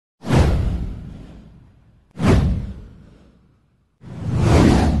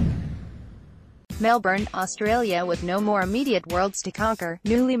Melbourne, Australia. With no more immediate worlds to conquer,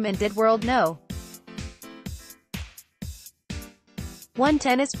 newly minted world no. 1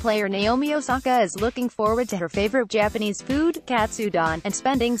 tennis player Naomi Osaka is looking forward to her favorite Japanese food, katsu-don, and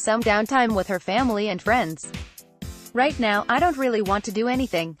spending some downtime with her family and friends. Right now, I don't really want to do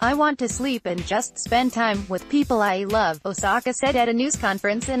anything. I want to sleep and just spend time with people I love, Osaka said at a news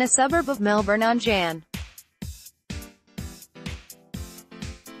conference in a suburb of Melbourne on Jan.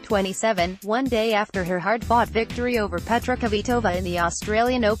 27, one day after her hard-fought victory over Petra Kvitova in the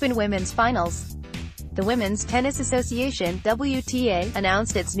Australian Open Women's Finals. The Women's Tennis Association (WTA)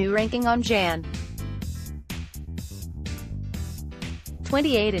 announced its new ranking on Jan.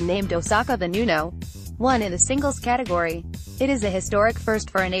 28 and named Osaka the new No. 1 in the singles category. It is a historic first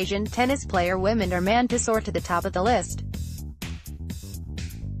for an Asian tennis player, woman or man, to soar to the top of the list.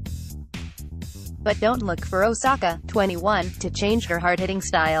 But don't look for Osaka, 21, to change her hard-hitting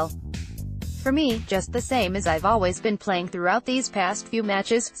style. For me, just the same as I've always been playing throughout these past few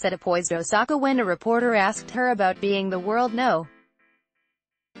matches, said a poised Osaka when a reporter asked her about being the world no.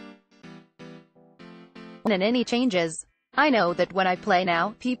 1 and any changes. I know that when I play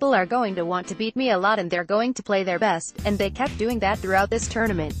now, people are going to want to beat me a lot and they're going to play their best, and they kept doing that throughout this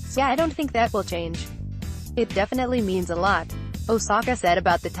tournament, so yeah, I don't think that will change. It definitely means a lot, Osaka said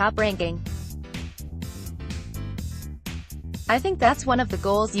about the top ranking. I think that's one of the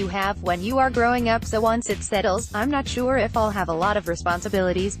goals you have when you are growing up, so once it settles, I'm not sure if I'll have a lot of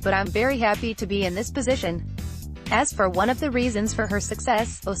responsibilities, but I'm very happy to be in this position. As for one of the reasons for her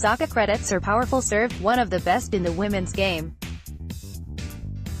success, Osaka credits her powerful serve, one of the best in the women's game.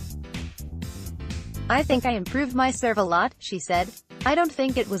 I think I improved my serve a lot, she said. I don't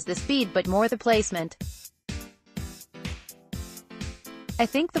think it was the speed but more the placement. I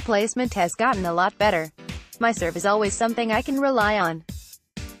think the placement has gotten a lot better. My serve is always something I can rely on.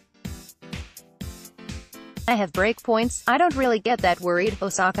 I have break points, I don't really get that worried.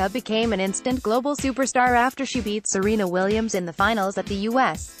 Osaka became an instant global superstar after she beat Serena Williams in the finals at the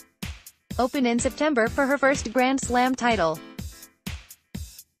US Open in September for her first Grand Slam title.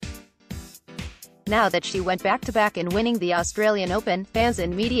 Now that she went back-to-back in winning the Australian Open, fans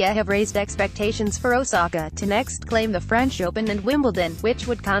and media have raised expectations for Osaka to next claim the French Open and Wimbledon, which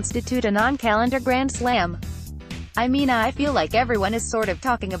would constitute a non-calendar Grand Slam. I mean, I feel like everyone is sort of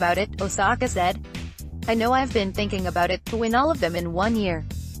talking about it, Osaka said. I know I've been thinking about it, to win all of them in 1 year.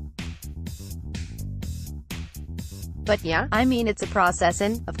 But yeah, I mean, it's a process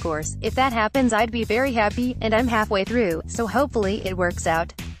and, of course, if that happens I'd be very happy, and I'm halfway through, so hopefully it works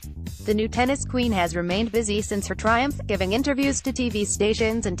out. The new tennis queen has remained busy since her triumph, giving interviews to TV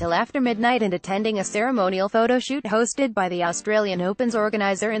stations until after midnight and attending a ceremonial photo shoot hosted by the Australian Open's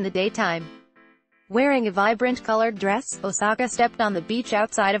organizer in the daytime. Wearing a vibrant colored dress, Osaka stepped on the beach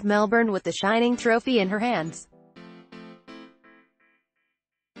outside of Melbourne with the shining trophy in her hands.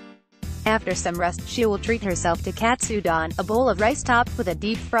 After some rest, she will treat herself to katsu-don, a bowl of rice topped with a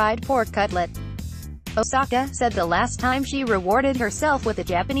deep-fried pork cutlet. Osaka said the last time she rewarded herself with a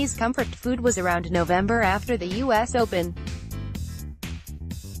Japanese comfort food was around November after the US Open.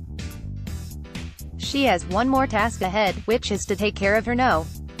 She has one more task ahead, which is to take care of her No.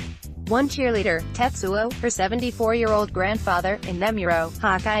 1 cheerleader, Tetsuo, her 74-year-old grandfather, in Nemuro,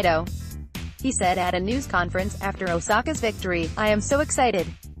 Hokkaido. He said at a news conference after Osaka's victory, "I am so excited.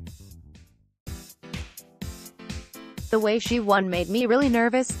 The way she won made me really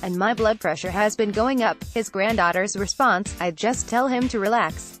nervous, and my blood pressure has been going up." His granddaughter's response, "I'd just tell him to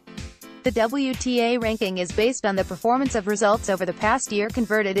relax." The WTA ranking is based on the performance of results over the past year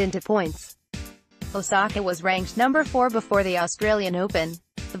converted into points. Osaka was ranked number 4 before the Australian Open.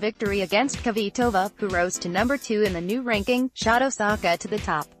 The victory against Kvitova, who rose to number 2 in the new ranking, shot Osaka to the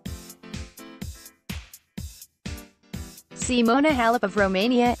top. Simona Halep of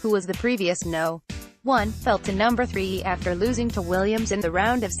Romania, who was the previous No. 1, fell to number 3 after losing to Williams in the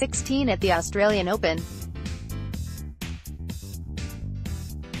round of 16 at the Australian Open.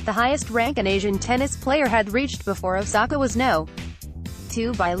 The highest rank an Asian tennis player had reached before Osaka was No.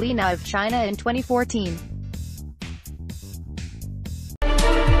 2 by Li Na of China in 2014.